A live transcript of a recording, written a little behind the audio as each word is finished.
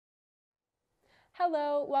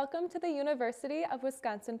Hello, welcome to the University of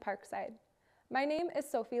Wisconsin-Parkside. My name is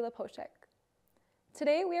Sophie Leposhik.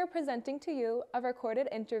 Today we are presenting to you a recorded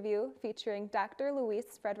interview featuring Dr.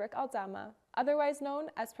 Luis Frederick Aldama, otherwise known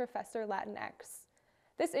as Professor Latinx.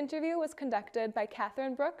 This interview was conducted by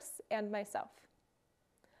Catherine Brooks and myself.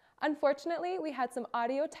 Unfortunately, we had some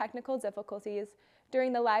audio technical difficulties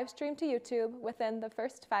during the live stream to YouTube within the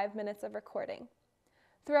first 5 minutes of recording.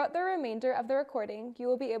 Throughout the remainder of the recording, you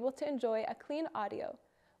will be able to enjoy a clean audio.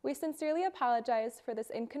 We sincerely apologize for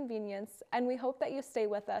this inconvenience, and we hope that you stay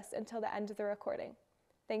with us until the end of the recording.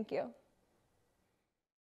 Thank you.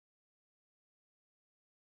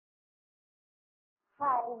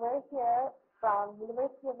 Hi, we're here from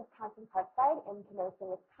University of Wisconsin-Parkside in Kenosha,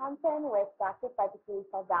 Wisconsin, with Dr. Frederick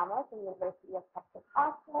Aldama from the University of Texas,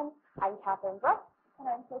 Austin. I'm Catherine Brooks. And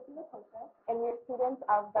I'm Sophie Leposhik. And we're students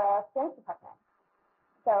of the Spanish department.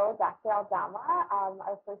 So, Dr. Aldama,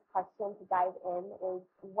 our first question to dive in is,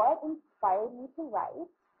 what inspired you to write,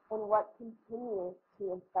 and what continues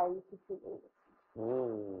to inspire you to create?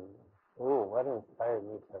 What inspired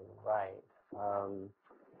me to write?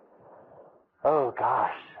 Oh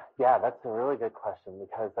gosh, yeah, that's a really good question,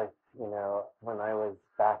 because when I was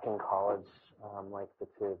back in college, like the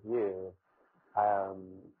two of you,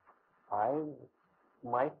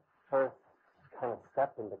 my first kind of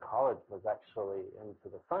step into college was actually into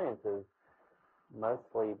the sciences,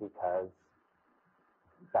 mostly because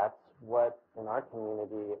that's what, in our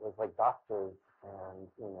community, it was like doctors and,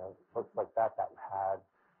 folks like that had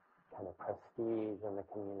kind of prestige in the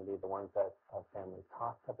community, the ones that our families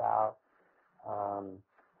talked about.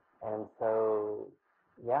 And so,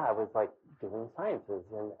 yeah, I was like doing sciences,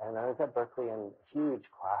 and I was at Berkeley in huge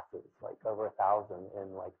classes, like over 1,000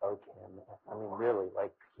 in like OChem. I mean, really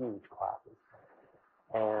like huge classes.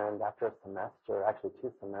 And after a semester, actually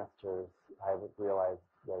 2 semesters, I realized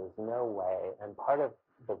there was no way. And part of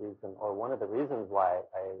the reason, or one of the reasons why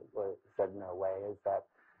I said no way, is that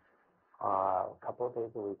a couple of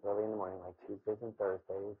days a week, early in the morning, like Tuesdays and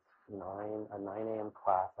Thursdays, a 9 a.m.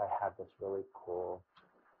 class, I had this really cool,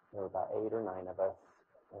 there were about 8 or 9 of us.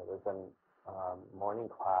 It was a morning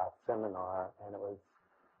class seminar, and it was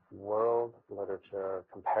world literature,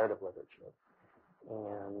 comparative literature.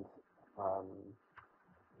 And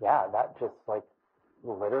yeah, that just like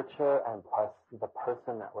literature, and plus the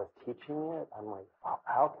person that was teaching it, I'm like,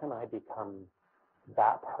 how can I become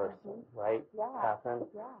that person, right, Yeah. Catherine?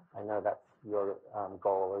 Yeah. I know that's your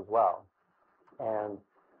goal as well. And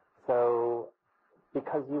so,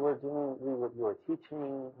 because you were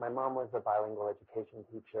teaching, my mom was a bilingual education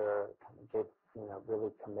teacher, kind of gave,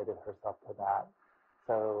 really committed herself to that.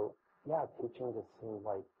 So, yeah, teaching just seemed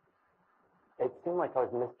like I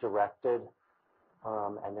was misdirected,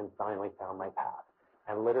 and then finally found my path.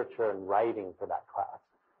 And literature and writing for that class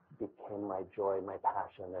became my joy, my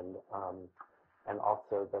passion, and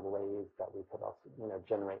also the ways that we could also,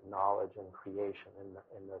 generate knowledge and creation in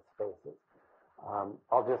those spaces.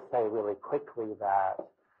 I'll just say really quickly that,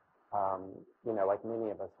 like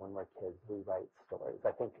many of us when we're kids, we write stories.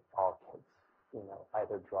 I think all kids,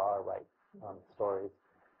 either draw or write stories.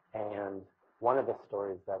 And one of the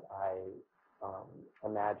stories that I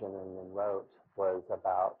imagined and then wrote was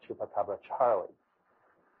about Chupacabra Charlie.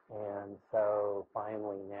 And so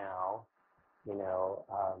finally now,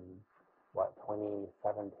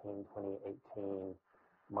 2017, 2018,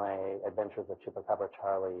 my Adventures of Chupacabra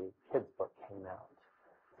Charlie kids book came out.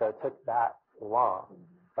 So it took that long,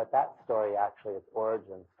 but that story actually, its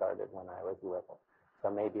origin started when I was little. So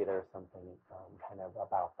maybe there's something kind of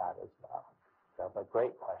about that as well. So, but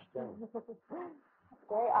great question.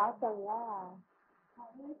 Very awesome, yeah.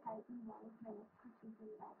 Really ties in well with my next question for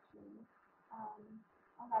you, actually.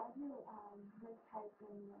 A lot of your work ties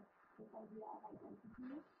in with this idea of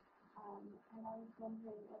identity. And I was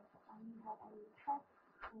wondering if you have any texts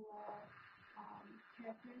or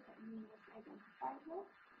characters that you most identify with.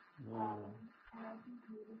 And I think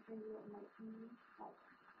maybe for you it might be like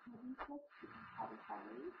children's books, Chupacabra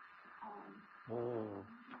Charlie.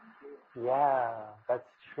 Yeah, that's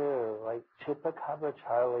true. Like Chupacabra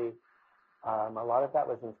Charlie, a lot of that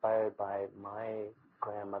was inspired by my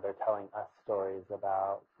grandmother telling us stories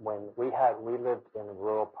about when we lived in a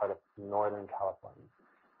rural part of Northern California.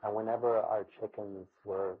 And whenever our chickens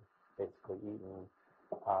were basically eaten,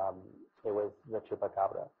 it was the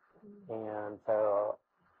chupacabra. And so,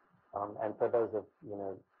 and for those of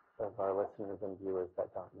our listeners and viewers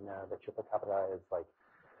that don't know, the chupacabra is like,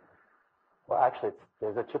 well, actually,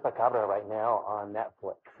 there's a chupacabra right now on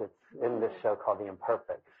Netflix. It's in this show called The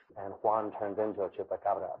Imperfects, and Juan turns into a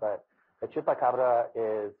chupacabra. But the chupacabra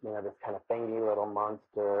is, this kind of fangy little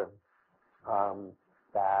monster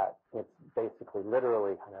that it's basically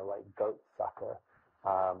literally kind of like goat sucker,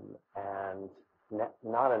 and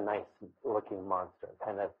not a nice looking monster,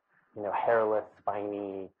 kind of, hairless,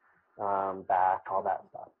 spiny, back, all that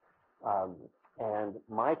stuff. And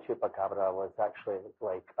my chupacabra was actually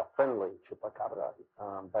like a friendly chupacabra,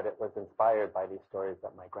 but it was inspired by these stories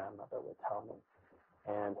that my grandmother would tell me.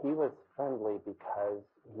 And he was friendly because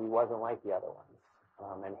he wasn't like the other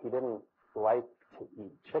ones, and he didn't like to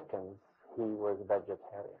eat chickens. He was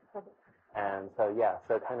vegetarian. And so,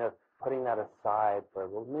 so kind of putting that aside for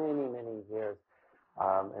many, many years,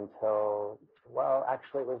 until,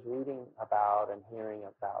 actually was reading about and hearing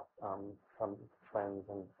about from friends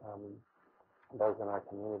and those in our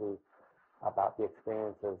community about the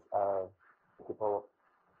experiences of people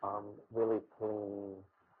really fleeing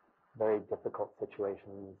very difficult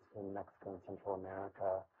situations in Mexico and Central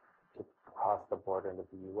America to cross the border into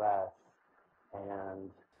the U.S. And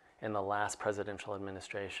in the last presidential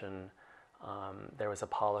administration, there was a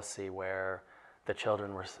policy where the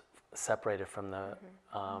children were separated from the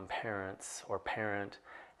parents or parent,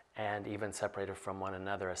 and even separated from one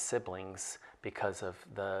another as siblings because of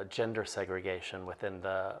the gender segregation within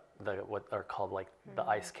the what are called like the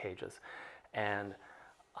ice cages. And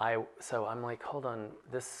so I'm like, hold on,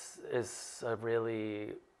 this is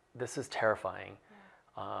terrifying,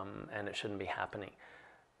 and it shouldn't be happening.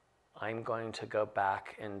 I'm going to go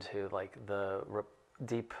back into like the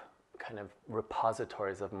deep kind of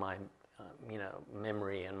repositories of my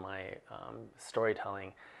memory and my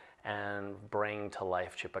storytelling, and bring to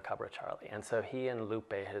life Chupacabra Charlie. And so he and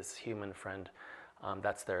Lupe, his human friend,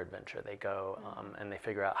 that's their adventure. They go and they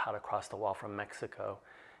figure out how to cross the wall from Mexico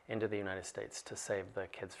into the United States to save the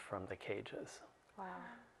kids from the cages.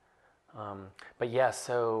 Wow.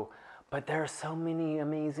 But there are so many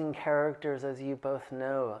amazing characters, as you both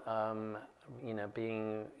know.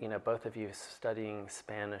 Being, both of you studying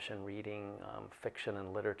Spanish and reading fiction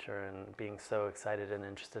and literature and being so excited and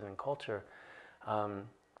interested in culture,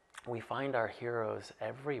 we find our heroes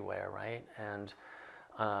everywhere, right? And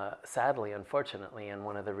sadly, unfortunately, and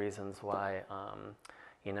one of the reasons why,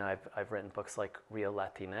 I've written books like Real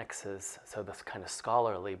Latinxes, so this kind of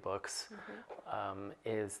scholarly books,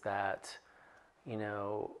 is that,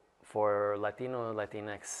 for Latino,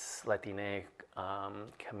 Latinx, Latinx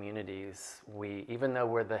communities, even though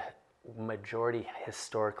we're the majority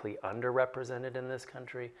historically underrepresented in this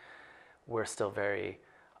country, we're still very,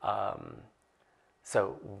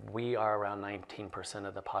 so we are around 19%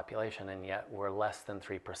 of the population, and yet we're less than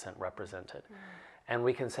 3% represented. And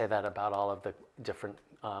we can say that about all of the different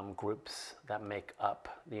groups that make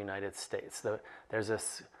up the United States. There's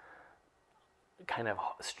this kind of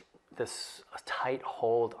this tight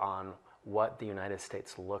hold on what the United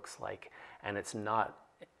States looks like, and it's not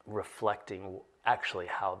reflecting actually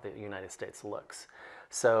how the United States looks.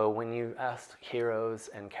 So when you ask heroes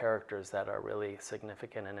and characters that are really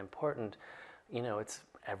significant and important, it's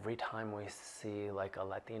every time we see like a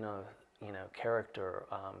Latino, character,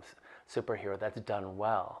 superhero that's done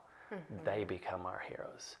well, they become our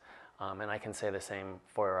heroes. And I can say the same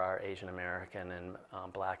for our Asian American and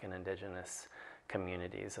Black and Indigenous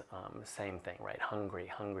communities. Same thing, right? Hungry,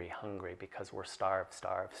 hungry, hungry, because we're starved,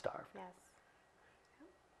 starved, starved.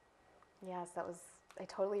 Yes, I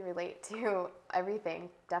totally relate to everything,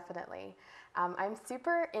 definitely. I'm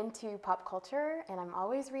super into pop culture, and I'm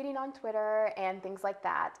always reading on Twitter and things like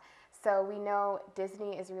that. So we know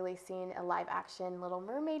Disney is releasing a live-action Little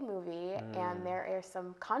Mermaid movie, and there is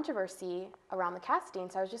some controversy around the casting.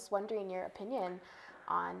 So I was just wondering your opinion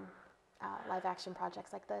on live-action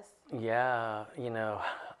projects like this. Yeah,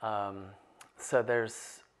 so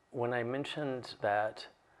when I mentioned that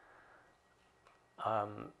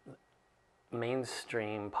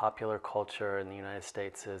mainstream popular culture in the United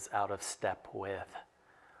States is out of step with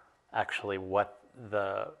actually what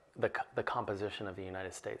the composition of the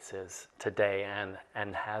United States is today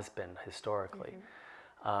and has been historically.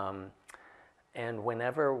 And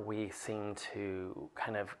whenever we seem to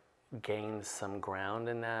kind of gain some ground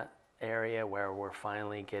in that area where we're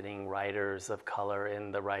finally getting writers of color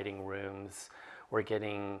in the writing rooms, we're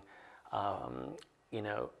getting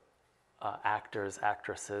actors,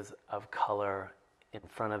 actresses of color in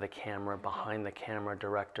front of the camera, behind the camera,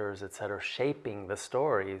 directors, etc., shaping the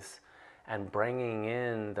stories and bringing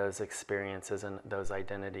in those experiences and those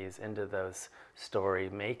identities into those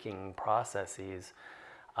story-making processes,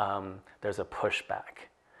 there's a pushback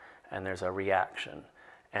and there's a reaction.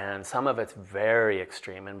 And some of it's very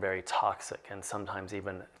extreme and very toxic, and sometimes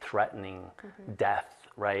even threatening death,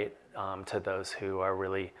 right, to those who are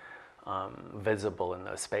really visible in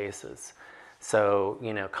those spaces. So,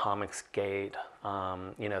 Comicsgate,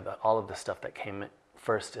 all of the stuff that came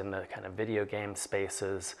first in the kind of video game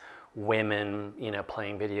spaces, women,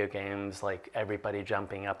 playing video games, like everybody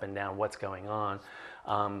jumping up and down, what's going on.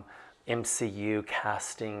 MCU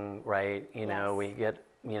casting, right?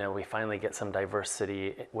 We finally get some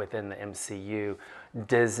diversity within the MCU.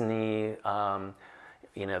 Disney,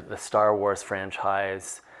 the Star Wars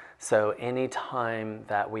franchise. So anytime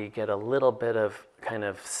that we get a little bit of kind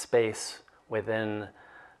of space within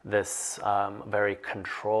this very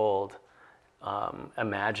controlled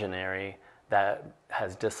imaginary that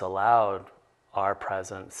has disallowed our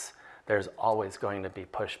presence, there's always going to be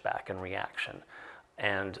pushback and reaction.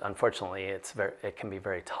 And unfortunately, it can be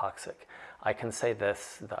very toxic. I can say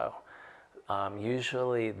this, though.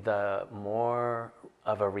 Usually, the more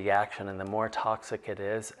of a reaction and the more toxic it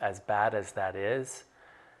is, as bad as that is,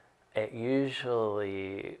 it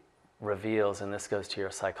usually reveals, and this goes to your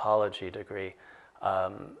psychology degree,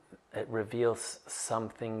 it reveals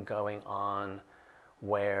something going on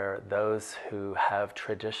where those who have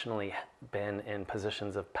traditionally been in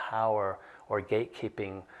positions of power or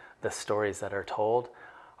gatekeeping the stories that are told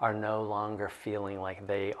are no longer feeling like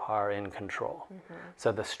they are in control. Mm-hmm.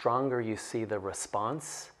 So the stronger you see the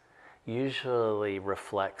response, usually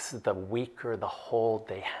reflects the weaker the hold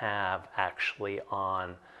they have actually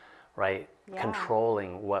on, right,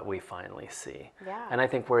 controlling what we finally see. Yeah. And I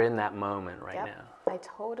think we're in that moment right now. I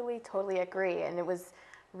totally agree. And it was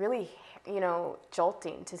really,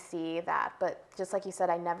 jolting to see that. But just like you said,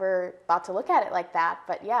 I never thought to look at it like that.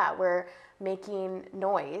 But yeah, we're making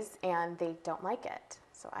noise and they don't like it.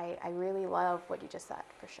 So I really love what you just said,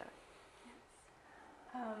 for sure. Yes.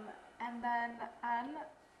 And then on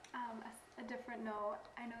a different note,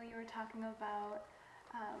 I know you were talking about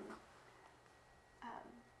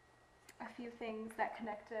a few things that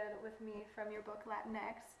connected with me from your book,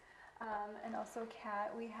 Latinx. And also,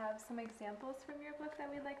 Kat, we have some examples from your book that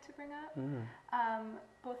we'd like to bring up. Mm.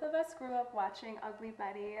 Both of us grew up watching Ugly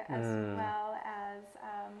Betty as well as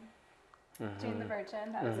Jane the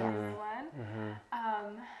Virgin. That was our other one.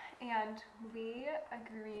 Mm-hmm. And we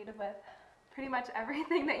agreed with pretty much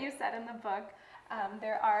everything that you said in the book.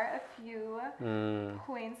 There are a few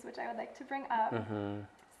points which I would like to bring up. Mm-hmm.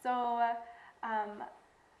 So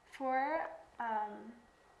for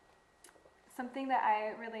something that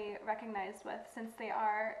I really recognized with, since they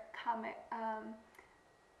are comic,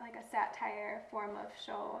 like a satire form of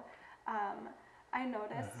show, I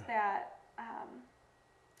noticed that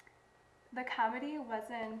the comedy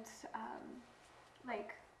wasn't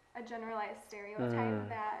like a generalized stereotype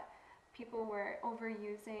that people were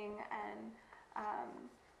overusing and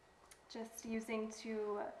just using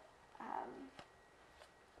to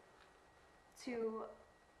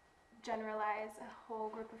generalize a whole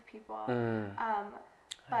group of people.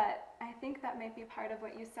 But I think that might be part of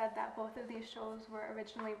what you said, that both of these shows were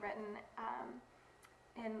originally written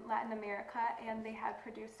in Latin America, and they had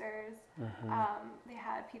producers, they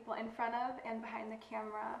had people in front of and behind the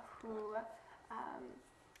camera who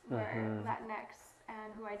were Latinx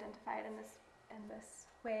and who identified in this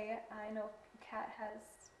way. I know Kat has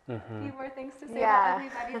few more things to say about Ugly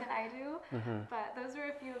Betty than I do, but those were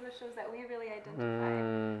a few of the shows that we really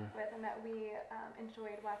identified with and that we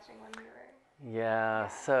enjoyed watching when we were.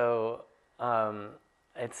 So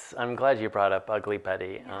I'm glad you brought up Ugly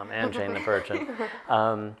Betty and Jane the Virgin.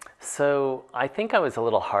 So I think I was a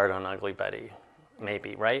little hard on Ugly Betty,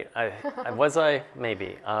 maybe, right?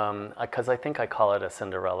 Maybe, because I think I call it a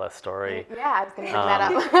Cinderella story. Yeah, I was going to bring that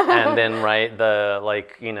up. And then, right,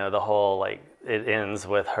 the whole, it ends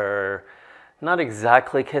with her not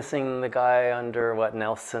exactly kissing the guy under what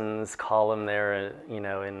Nelson's column there,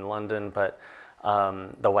 in London, but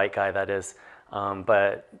the white guy, that is.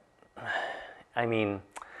 But I mean,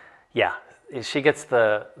 yeah, she gets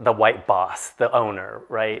the white boss, the owner,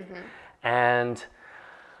 right? And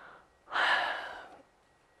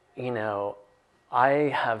I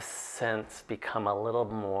have since become a little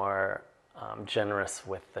more generous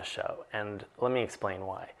with the show, and let me explain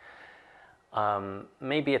why.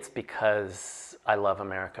 Maybe it's because I love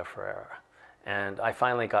America Ferrera, and I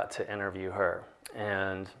finally got to interview her,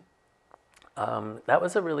 and that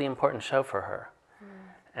was a really important show for her.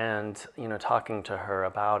 And talking to her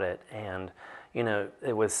about it, and she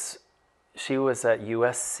was at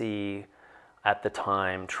USC at the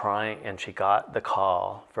time and she got the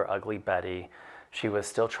call for Ugly Betty. She was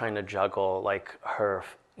still trying to juggle her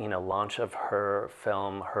launch of her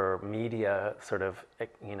film, her media sort of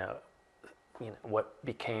what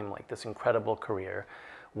became this incredible career,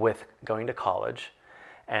 with going to college,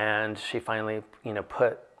 and she finally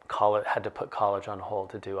had to put college on hold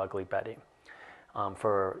to do Ugly Betty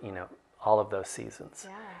for all of those seasons.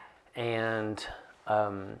 And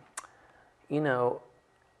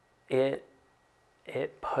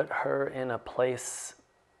it put her in a place,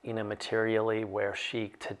 materially where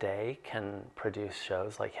she today can produce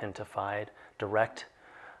shows like Hintified, direct,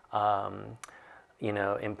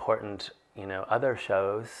 important, other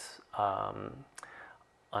shows.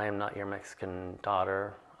 I Am Not Your Mexican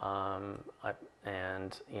Daughter,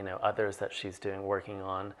 and others that she's working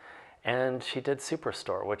on. And she did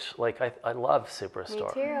Superstore, which I love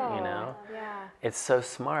Superstore. Me too. Yeah. It's so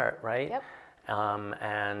smart, right? Yep.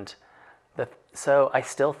 And so I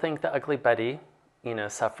still think the Ugly Betty,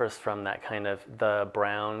 suffers from that kind of the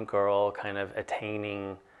brown girl kind of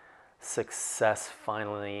attaining success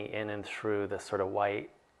finally in and through the sort of white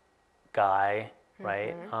guy,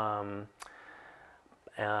 right?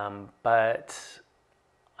 But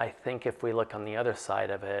I think if we look on the other side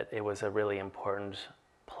of it, it was a really important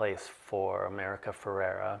place for America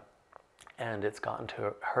Ferrera, and it's gotten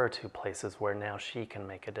to her to places where now she can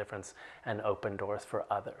make a difference and open doors for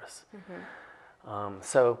others.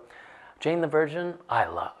 So Jane the Virgin, I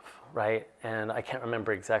love, right? And I can't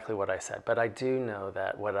remember exactly what I said, but I do know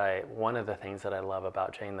that one of the things that I love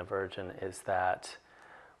about Jane the Virgin is that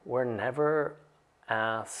we're never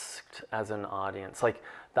asked as an audience, like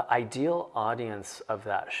the ideal audience of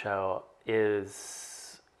that show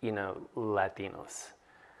is, Latinos.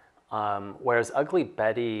 Whereas Ugly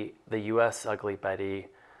Betty, the US Ugly Betty,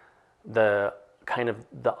 the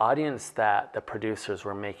audience that the producers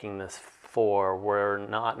were making this for were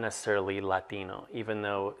not necessarily Latino, even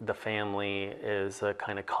though the family is a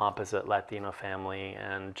kind of composite Latino family,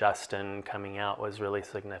 and Justin coming out was really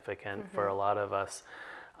significant for a lot of us.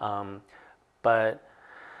 But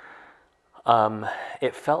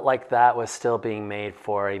it felt like that was still being made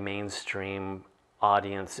for a mainstream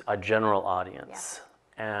audience, a general audience. Yeah.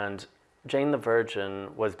 And Jane the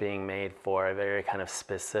Virgin was being made for a very kind of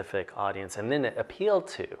specific audience, and then it appealed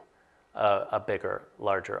to a bigger,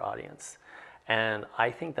 larger audience. And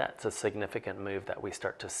I think that's a significant move that we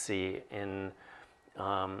start to see in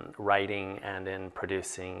writing and in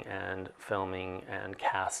producing and filming and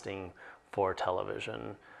casting for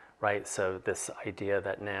television, right? So this idea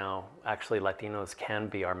that now actually Latinos can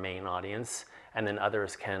be our main audience, and then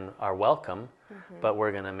others are welcome, but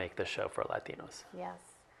we're going to make the show for Latinos. Yes.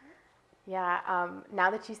 Yeah,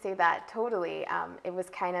 now that you say that, totally, it was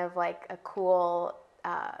kind of like a cool,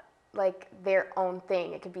 like their own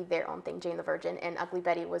thing. It could be their own thing, Jane the Virgin, and Ugly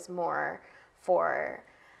Betty was more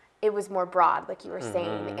it was more broad, like you were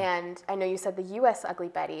saying. And I know you said the U.S. Ugly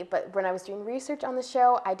Betty, but when I was doing research on the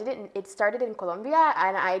show, it started in Colombia,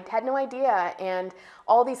 and I had no idea. And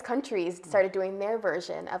all these countries started doing their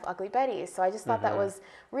version of Ugly Betty. So I just thought that was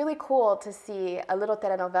really cool to see a little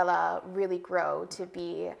telenovela really grow to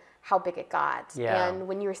be how big it got. Yeah. And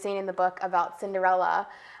when you were saying in the book about Cinderella,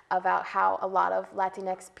 about how a lot of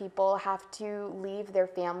Latinx people have to leave their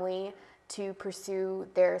family to pursue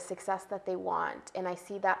their success that they want. And I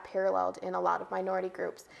see that paralleled in a lot of minority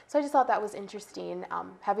groups. So I just thought that was interesting,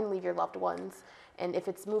 having to leave your loved ones, and if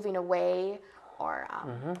it's moving away or,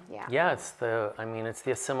 yeah. Yeah, it's the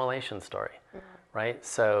assimilation story, right?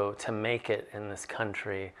 So to make it in this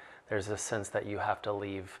country, there's a sense that you have to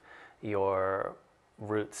leave your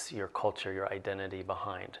roots, your culture, your identity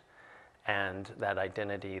behind. And that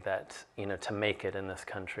identity that, to make it in this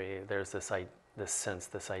country, there's this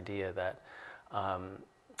idea that,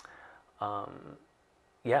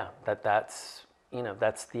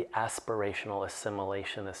 that's the aspirational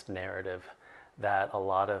assimilationist narrative that a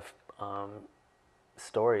lot of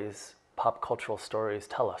stories, pop cultural stories,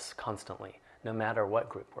 tell us constantly, no matter what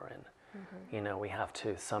group we're in. We have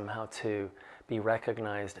to somehow to be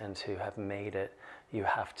recognized and to have made it, you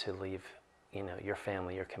have to leave, your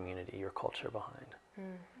family, your community, your culture behind.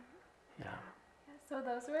 Yeah. So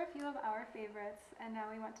those were a few of our favorites, and now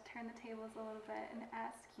we want to turn the tables a little bit and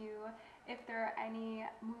ask you if there are any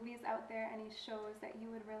movies out there, any shows that you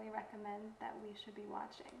would really recommend that we should be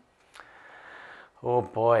watching. Oh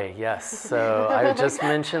boy, yes. So I just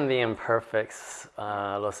mentioned The Imperfects,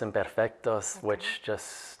 Los Imperfectos, which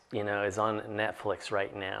just, is on Netflix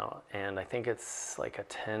right now. And I think it's like a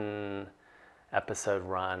 10 episode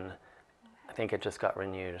run. I think it just got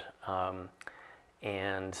renewed.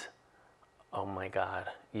 And oh my God,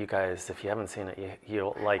 you guys, if you haven't seen it,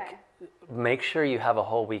 you'll make sure you have a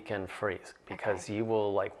whole weekend free, because you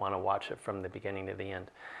will want to watch it from the beginning to the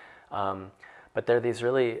end. But there are these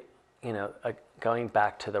really, going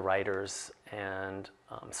back to the writers and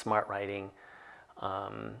smart writing,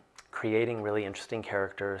 creating really interesting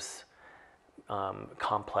characters,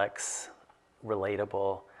 complex,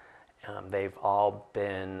 relatable. They've all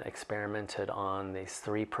been experimented on, these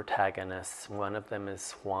 3 protagonists. One of them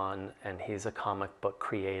is Juan, and he's a comic book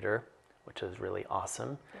creator, which is really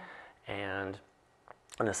awesome. Yeah. and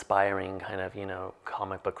an aspiring kind of,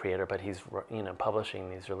 comic book creator, but he's, publishing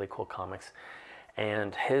these really cool comics.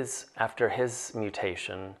 And after his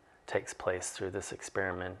mutation takes place through this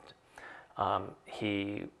experiment,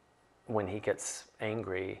 when he gets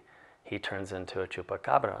angry, he turns into a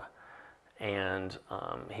chupacabra. And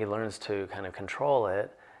he learns to kind of control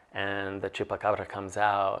it, and the chupacabra comes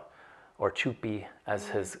out, or chupi, as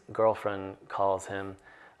his girlfriend calls him,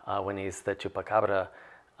 when he's the chupacabra,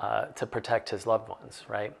 to protect his loved ones,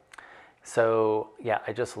 right? So yeah,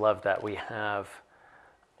 I just love that we have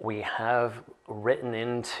written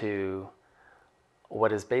into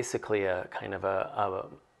what is basically a kind of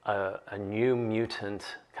a new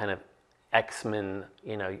mutant kind of X-Men,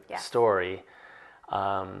 story,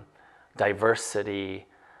 diversity.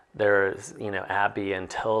 There's, Abby and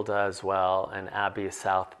Tilda as well, and Abby is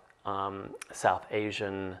South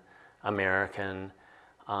Asian American,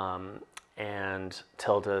 and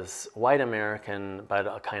Tilda's white American, but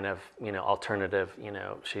a kind of, alternative,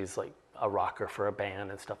 she's like a rocker for a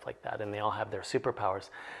band and stuff like that, and they all have their superpowers.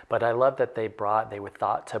 But I love that they were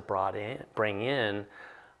thought to bring in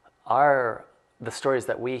the stories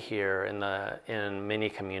that we hear in many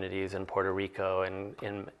communities in Puerto Rico and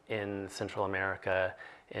in Central America,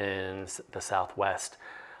 in the Southwest,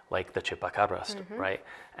 like the chupacabras, right?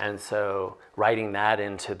 And so writing that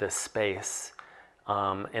into this space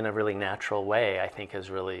in a really natural way, I think is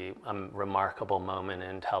really a remarkable moment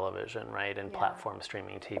in television, right? In platform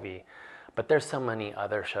streaming TV. But there's so many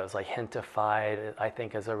other shows, like Hintified, I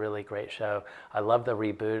think is a really great show. I love the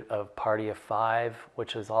reboot of Party of Five,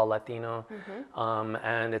 which is all Latino.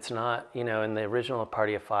 And it's not, in the original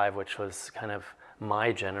Party of Five, which was kind of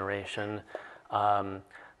my generation,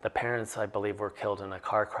 the parents, I believe, were killed in a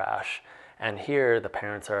car crash. And here, the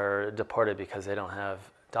parents are deported because they don't have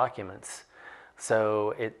documents.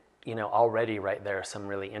 So already right there, some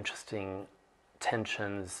really interesting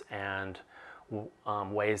tensions and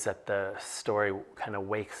ways that the story kind of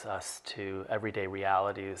wakes us to everyday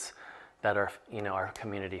realities that our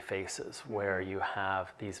community faces, where you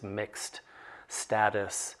have these mixed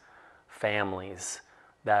status families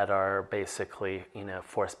that are basically,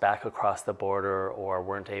 forced back across the border or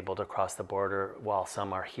weren't able to cross the border, while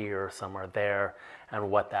some are here, some are there,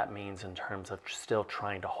 and what that means in terms of still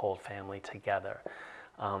trying to hold family together.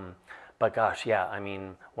 But gosh, yeah, I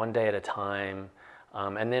mean, one day at a time.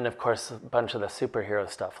 And then, of course, a bunch of the superhero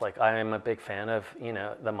stuff. Like, I am a big fan of,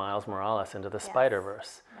 the Miles Morales Into the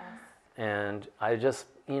Spider-Verse. And I just,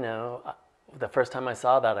 the first time I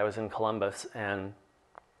saw that, I was in Columbus, and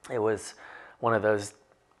it was one of those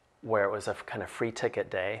where it was a kind of free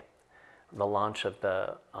ticket day, the launch of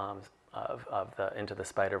the Into the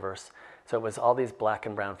Spider-Verse. So it was all these black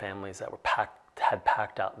and brown families that had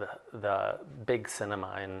packed out the big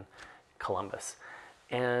cinema in Columbus,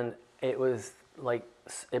 and it was like,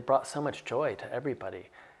 it brought so much joy to everybody,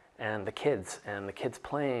 and the kids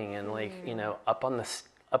playing, and like,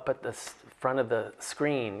 up at the front of the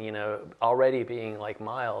screen, already being like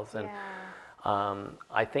Miles. And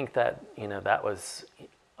I think that, that was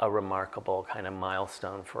a remarkable kind of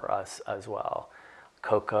milestone for us as well.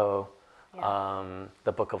 Coco,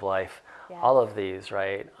 The Book of Life, all of these,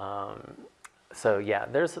 right? So yeah,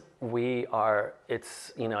 I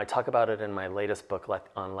talk about it in my latest book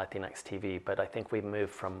on Latinx TV, but I think we've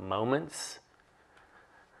moved from moments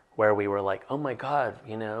where we were like, oh my God,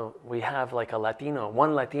 we have like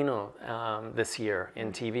one Latino this year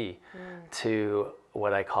in TV, to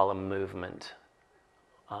what I call a movement,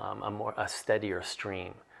 a steadier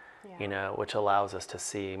stream, which allows us to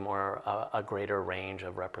see a greater range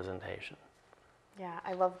of representation. Yeah,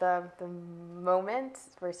 I love the moment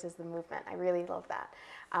versus the movement. I really love that.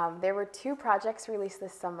 There were 2 projects released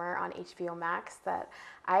this summer on HBO Max that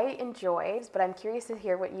I enjoyed, but I'm curious to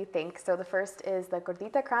hear what you think. So the first is the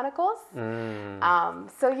Gordita Chronicles.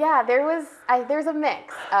 So yeah, there's a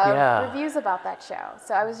mix of reviews about that show.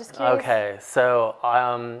 So I was just curious. Okay, so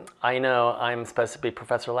I know I'm supposed to be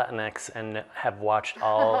Professor Latinx and have watched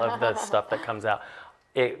all of the stuff that comes out.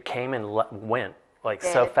 It came and went like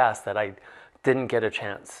so fast that I didn't get a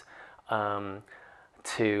chance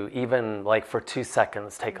to even like for 2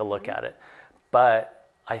 seconds take a look at it.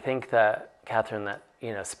 But I think that, Catherine, that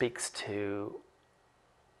speaks to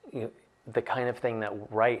the kind of thing that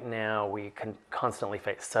right now we can constantly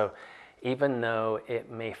face. So even though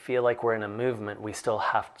it may feel like we're in a movement, we still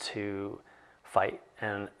have to fight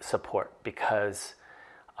and support, because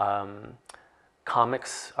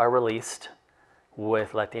comics are released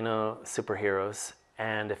with Latino superheroes,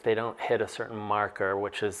 and if they don't hit a certain marker,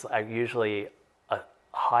 which is usually a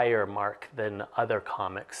higher mark than other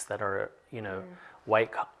comics that are,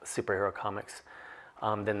 white superhero comics,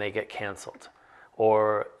 then they get canceled.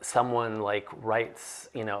 Or someone like writes,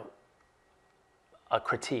 a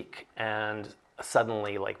critique, and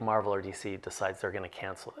suddenly like Marvel or DC decides they're going to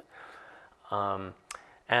cancel it.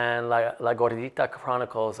 And La Gordita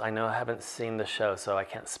Chronicles, I know I haven't seen the show, so I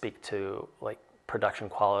can't speak to like production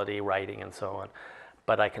quality, writing, and so on.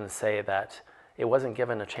 But I can say that it wasn't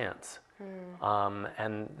given a chance.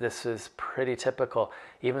 And this is pretty typical.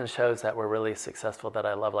 Even shows that were really successful that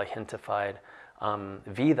I love, like Hintified,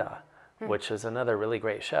 Vida, which is another really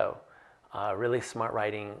great show. Really smart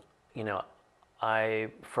writing.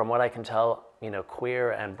 From what I can tell,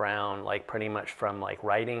 queer and brown, like pretty much from like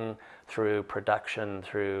writing through production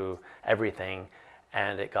through everything,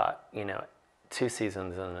 and it got 2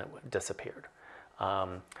 seasons and it disappeared.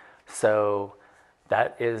 So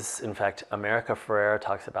that is, in fact, America Ferrera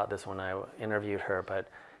talks about this when I interviewed her, but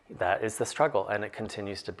that is the struggle, and it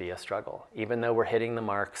continues to be a struggle. Even though we're hitting the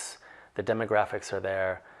marks, the demographics are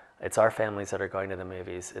there. It's our families that are going to the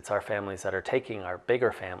movies. It's our families that are taking our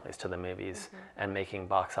bigger families to the movies and making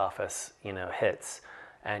box office, hits.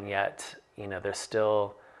 And yet, there's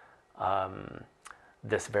still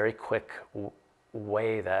this very quick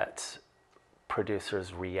way that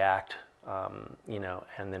producers react, and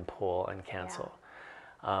then pull and cancel.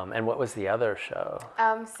 And what was the other show?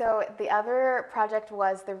 So the other project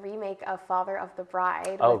was the remake of Father of the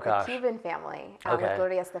Bride with the Cuban family with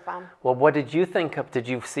Gloria Estefan. Well, what did you think of? Did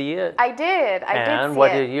you see it? I did. I did see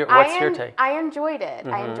what's your take? I enjoyed it.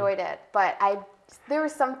 I enjoyed it, but there were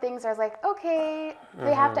some things where I was like, okay,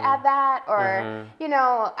 they have to add that, or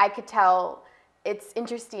I could tell. It's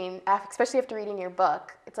interesting, especially after reading your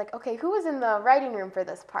book. It's like, okay, who was in the writing room for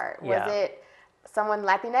this part? Was it someone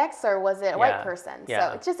Latinx, or was it a white person? Yeah.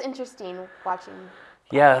 So it's just interesting watching.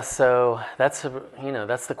 Yeah, so that's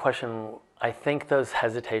the question. I think those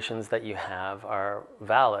hesitations that you have are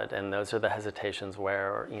valid, and those are the hesitations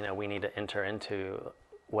where we need to enter into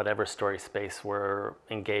whatever story space we're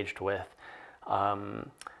engaged with,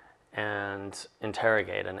 and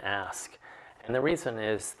interrogate and ask. And the reason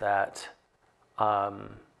is that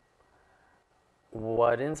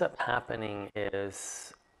what ends up happening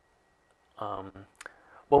is,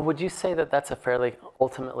 well, would you say that that's a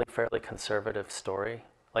ultimately fairly conservative story?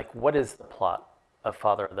 Like, what is the plot of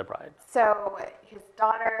Father of the Bride? So his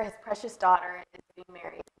precious daughter, is being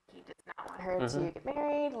married. He does not want her to get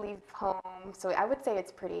married, leave home. So I would say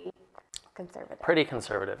it's pretty conservative. Pretty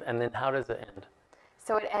conservative. And then how does it end?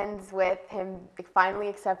 So it ends with him finally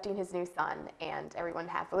accepting his new son and everyone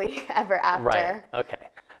happily ever after. Right. Okay.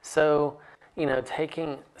 So,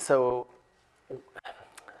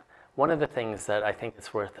 one of the things that I think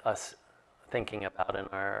it's worth us thinking about in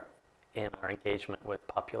our engagement with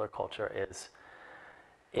popular culture is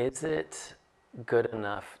it good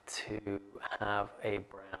enough to have a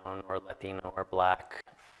brown or Latino or black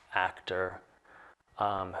actor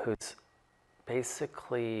who's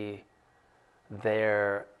basically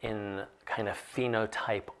there in kind of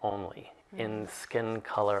phenotype only, in skin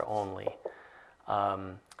color only,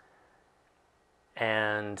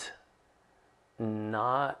 and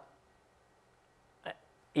not,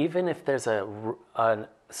 even if there's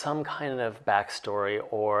some kind of backstory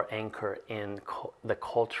or anchor in the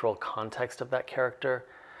cultural context of that character,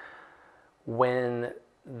 when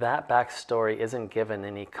that backstory isn't given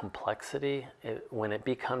any complexity, when it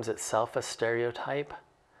becomes itself a stereotype,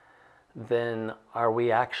 then are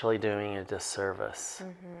we actually doing a disservice?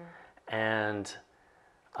 And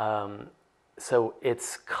so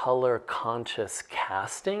it's color conscious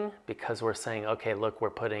casting, because we're saying, okay, look, we're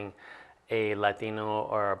putting a Latino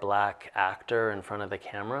or a black actor in front of the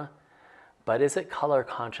camera, but is it color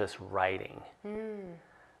conscious writing?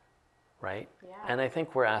 Right? Yeah. And I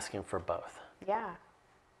think we're asking for both. Yeah,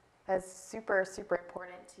 that's super, super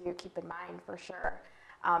important to keep in mind, for sure.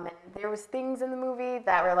 And there was things in the movie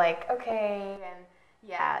that were like, okay, and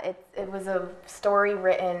yeah, it was a story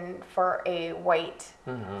written for a white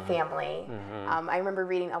family. I remember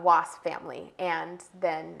reading a WASP family, and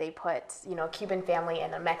then they put, a Cuban family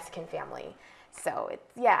and a Mexican family. So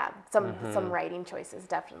some writing choices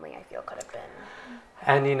definitely I feel could have been.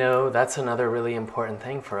 And that's another really important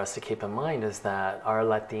thing for us to keep in mind, is that our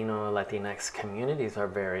Latino, Latinx communities are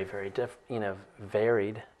very, very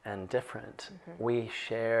varied and different. We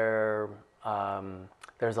share,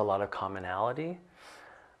 there's a lot of commonality.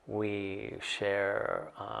 We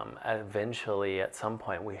share, eventually at some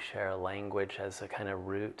point, we share language as a kind of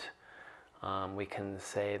root. We can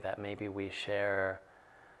say that maybe we share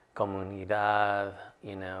comunidad,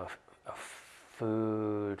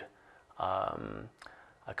 food,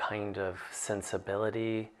 a kind of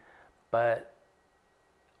sensibility, but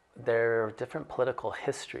there are different political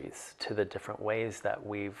histories to the different ways that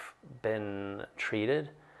we've been treated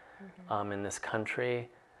in this country,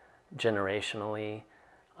 generationally,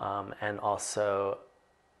 and also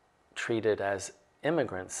treated as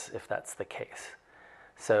immigrants, if that's the case.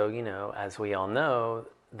 So, you know, as we all know,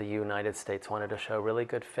 the United States wanted to show really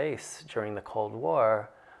good face during the Cold War.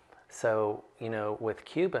 So, you know, with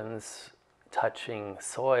Cubans touching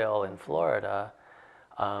soil in Florida,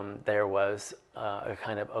 there was a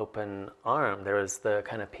kind of open arm. There was the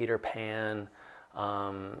kind of Peter Pan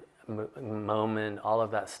moment, all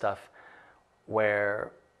of that stuff,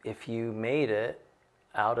 where if you made it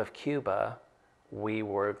out of Cuba, we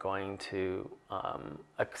were going to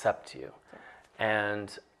accept you.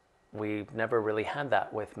 And we've never really had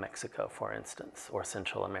that with Mexico, for instance, or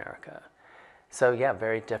Central America. So yeah,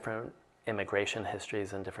 very different immigration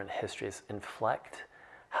histories and different histories inflect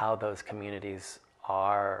how those communities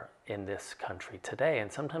are in this country today.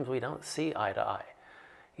 And sometimes we don't see eye to eye.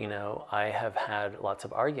 You know, I have had lots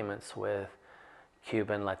of arguments with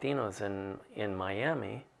Cuban Latinos in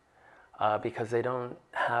Miami because they don't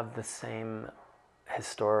have the same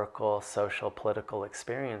historical, social, political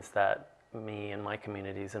experience that me and my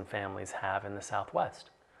communities and families have in the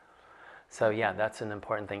Southwest. So yeah, that's an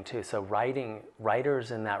important thing too. So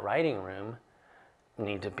writers in that writing room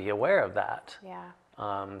need to be aware of that. Yeah.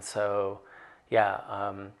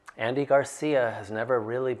 Andy Garcia has never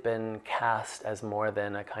really been cast as more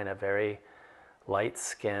than a kind of very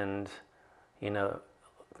light-skinned, you know,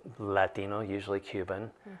 Latino, usually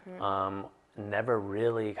Cuban, never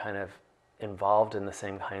really kind of involved in the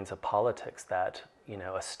same kinds of politics that, you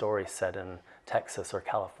know, a story set in Texas or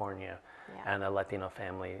California, and a Latino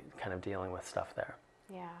family kind of dealing with stuff there.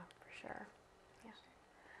 Yeah, for sure. Yeah.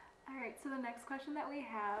 All right, so the next question that we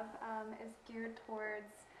have is geared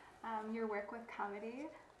towards your work with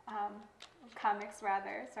comics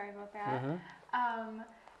rather, sorry about that.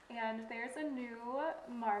 And there's a new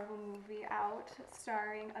Marvel movie out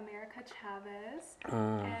starring America Chavez,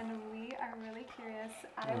 and we are really curious.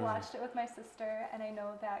 I watched it with my sister, and I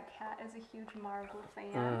know that Kat is a huge Marvel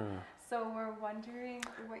fan, so we're wondering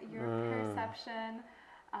what your perception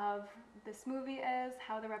of this movie is,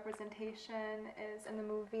 how the representation is in the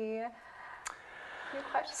movie.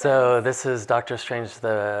 So this is Doctor Strange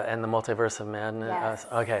and the Multiverse of Madness. Yes.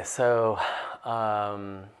 Okay, so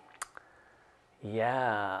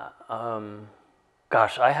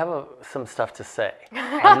gosh, I have some stuff to say.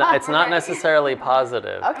 It's not necessarily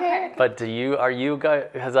positive. Okay. But are you guys?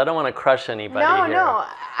 Because I don't want to crush anybody here. No.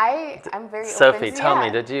 I'm very Sophie, open. tell me,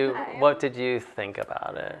 what did you think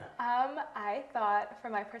about it? I thought,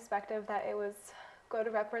 from my perspective, that it was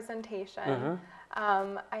good representation.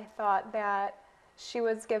 I thought that she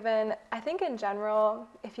was given, I think in general,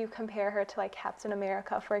 if you compare her to like Captain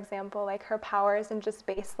America, for example, like her powers and just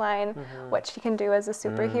baseline, what she can do as a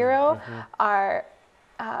superhero are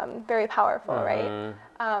very powerful, right?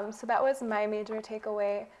 So that was my major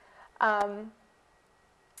takeaway. But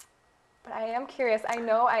I am curious. I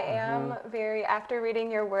know I am very, after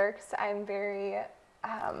reading your works, I'm very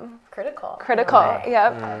critical.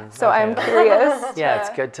 Yep. So I'm curious. Yeah,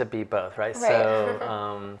 it's good to be both, right?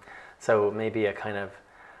 So maybe a kind of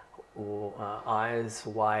eyes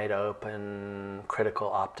wide open, critical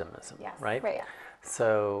optimism, right? Right.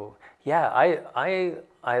 So yeah,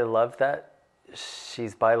 I love that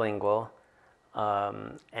she's bilingual,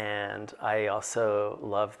 and I also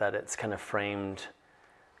love that it's kind of framed,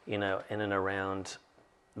 you know, in and around.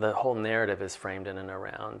 The whole narrative is framed in and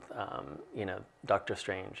around, you know, Doctor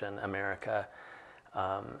Strange and America,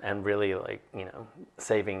 and really like, you know,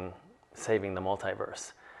 saving the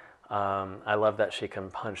multiverse. I love that she can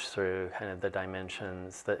punch through kind of the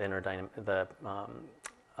dimensions,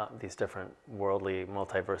 these different worldly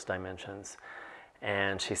multiverse dimensions,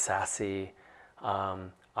 and she's sassy.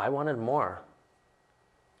 I wanted more.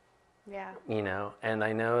 Yeah. You know, and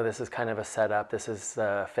I know this is kind of a setup. This is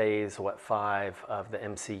phase 5 of the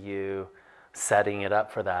MCU, setting it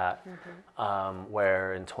up for that.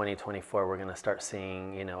 Where in 2024 we're going to start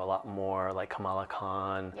seeing, you know, a lot more like Kamala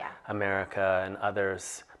Khan, America, and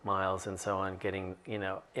others, Miles, and so on, getting, you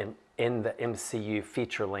know, in the MCU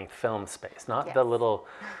feature-length film space, not the little,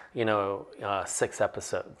 you know,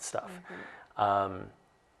 6-episode stuff. I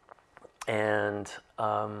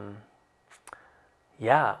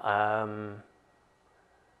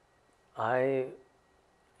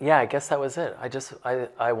guess that was it.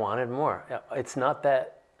 I wanted more. It's not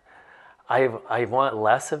that I want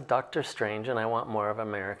less of Doctor Strange and I want more of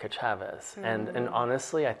America Chavez. And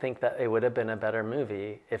honestly, I think that it would have been a better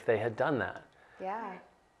movie if they had done that. Yeah.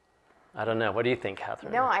 I don't know. What do you think,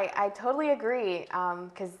 Catherine? No, I totally agree,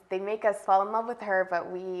 because they make us fall in love with her,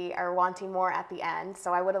 but we are wanting more at the end.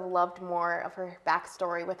 So I would have loved more of her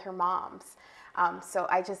backstory with her moms. So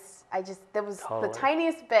I just, there was the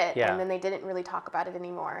tiniest bit, and then they didn't really talk about it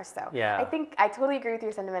anymore. So I think I totally agree with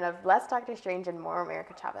your sentiment of less Dr. Strange and more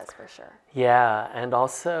America Chavez for sure. Yeah, and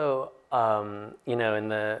also, you know, in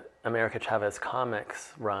the America Chavez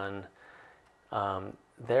comics run,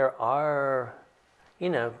 there are, you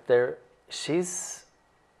know, she's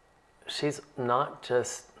not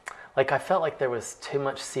just, like, I felt like there was too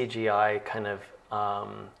much CGI kind of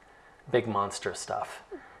big monster stuff.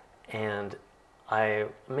 And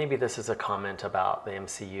maybe this is a comment about the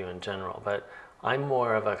MCU in general, but I'm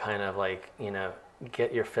more of a kind of like, you know,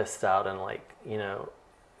 get your fists out and like, you know,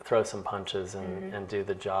 throw some punches and do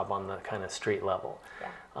the job on the kind of street level.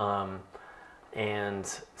 Yeah.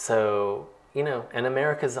 And so, you know, and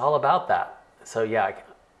America's all about that. So yeah,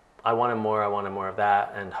 I wanted more of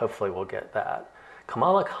that, and hopefully we'll get that.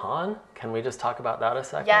 Kamala Khan, can we just talk about that a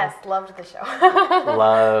second? Yes, loved the show.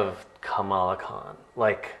 Loved Kamala Khan.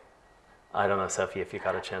 Like, I don't know, Sophie, if you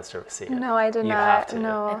got a chance to see it. No, I did you not. Have to.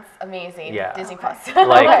 No. It's amazing. Yeah. Disney Plus.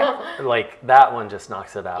 like that one just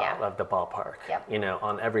knocks it out of the ballpark. Yep. You know,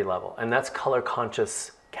 on every level, and that's color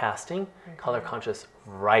conscious casting, color conscious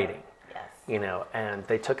writing. Yes. You know, and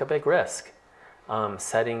they took a big risk,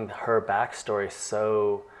 setting her backstory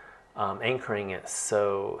so, anchoring it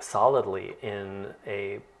so solidly in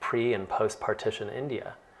a pre and post partition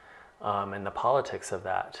India, and the politics of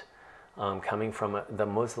that. Coming from the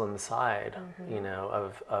Muslim side, you know,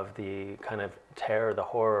 of the kind of terror, the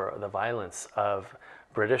horror, the violence of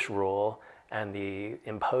British rule and the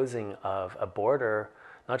imposing of a border,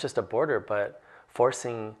 not just a border, but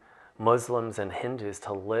forcing Muslims and Hindus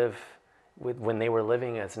to live when they were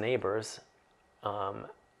living as neighbors, and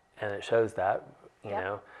it shows that, you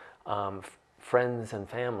know, friends and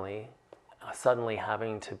family suddenly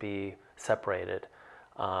having to be separated.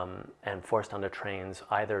 And forced onto trains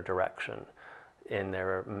either direction in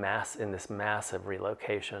this massive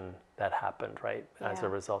relocation that happened, right, as a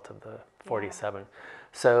result of the 47.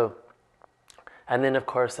 So, and then of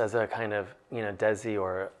course as a kind of, you know, Desi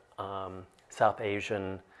or South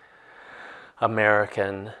Asian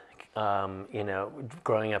American, you know,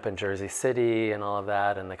 growing up in Jersey City and all of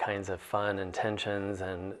that, and the kinds of fun and tensions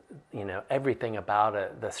and, you know, everything about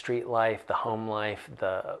it, the street life, the home life,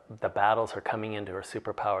 the battles, her coming into her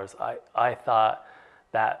superpowers. I thought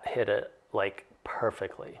that hit it like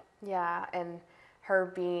perfectly. Yeah, and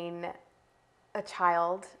her being a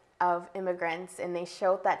child of immigrants, and they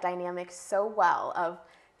showed that dynamic so well of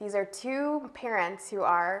these are two parents who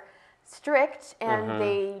are strict and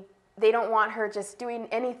they don't want her just doing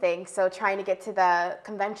anything, so trying to get to the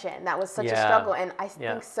convention, that was such a struggle, and I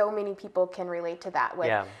think so many people can relate to that, with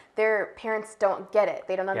their parents don't get it,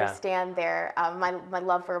 they don't understand their my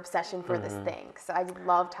love for obsession for this thing, so I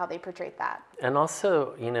loved how they portrayed that. And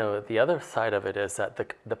also, you know, the other side of it is that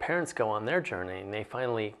the parents go on their journey, and they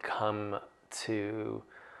finally come to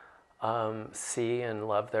see and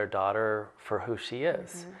love their daughter for who she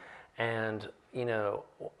is, and you know,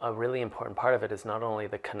 a really important part of it is not only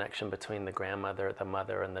the connection between the grandmother, the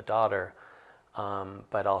mother, and the daughter,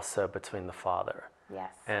 but also between the father.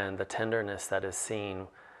 Yes. And the tenderness that is seen,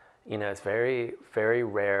 you know, it's very, very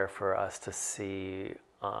rare for us to see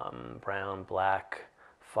brown, black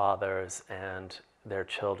fathers and their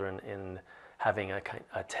children in having a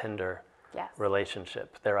tender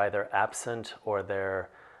relationship. They're either absent or they're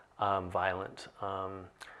violent.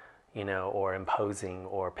 You know, or imposing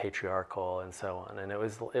or patriarchal and so on. And it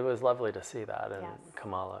was lovely to see that in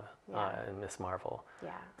Kamala and Miss Marvel.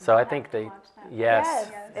 Yeah. So I think they, yes,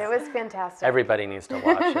 it was fantastic. Everybody needs to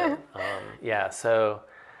watch it. Yeah, so,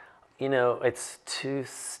 you know, it's 2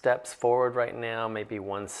 steps forward right now, maybe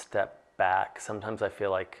 1 step back. Sometimes I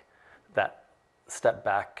feel like that step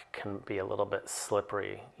back can be a little bit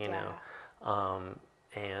slippery, you know.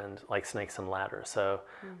 And like snakes and ladders. So,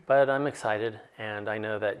 but I'm excited, and I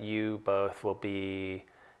know that you both will be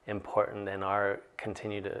important in our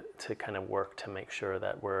continue to kind of work to make sure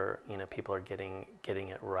that we're, you know, people are getting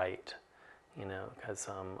it right, you know, because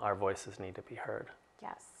our voices need to be heard.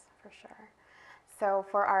 Yes, for sure. So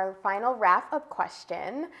for our final wrap-up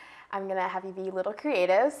question, I'm gonna have you be a little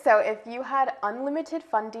creative. So if you had unlimited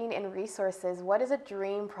funding and resources, what is a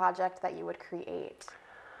dream project that you would create?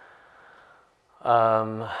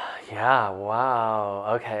 Yeah,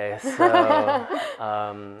 wow. Okay, so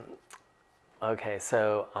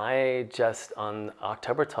so I just on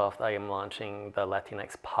October 12th I am launching the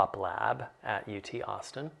Latinx Pop Lab at UT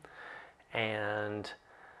Austin, and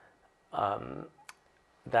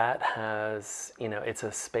that has, it's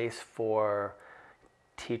a space for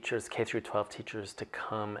teachers, K through 12 teachers, to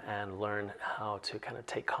come and learn how to kind of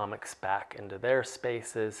take comics back into their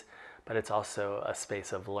spaces, but it's also a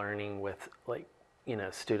space of learning with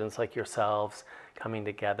students like yourselves coming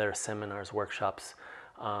together, seminars, workshops,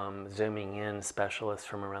 zooming in specialists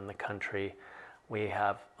from around the country. We'll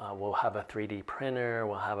have a 3D printer.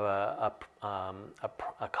 We'll have a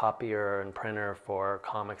copier and printer for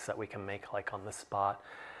comics that we can make like on the spot.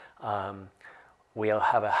 We'll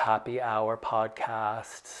have a happy hour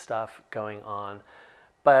podcast stuff going on.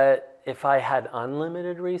 But if I had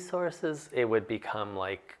unlimited resources, it would become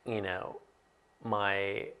like,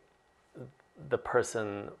 the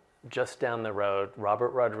person just down the road, Robert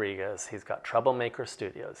Rodriguez. He's got Troublemaker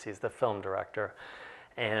Studios. He's the film director,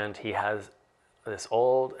 and he has this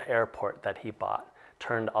old airport that he bought,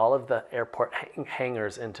 turned all of the airport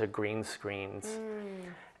hangars into green screens.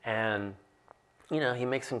 And, he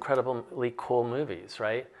makes incredibly cool movies,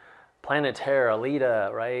 right? Planet Terror,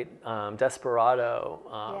 Alita, right? Desperado,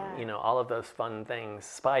 all of those fun things,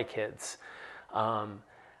 Spy Kids.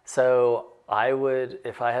 So I would,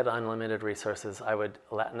 if I had unlimited resources, I would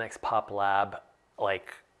Latinx Pop Lab,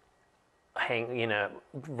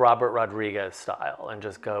 Robert Rodriguez style, and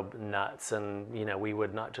just go nuts. And, we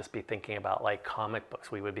would not just be thinking about comic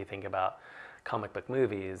books, we would be thinking about comic book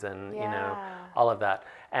movies and, all of that.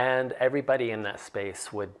 And everybody in that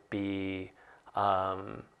space would be,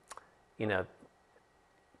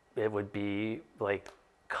 it would be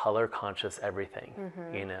color conscious everything,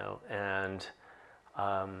 and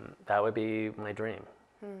that would be my dream.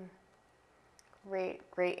 Great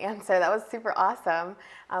answer. That was super awesome.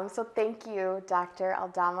 So thank you, Dr.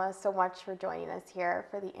 Aldama, so much for joining us here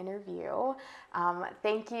for the interview.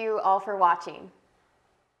 Thank you all for watching.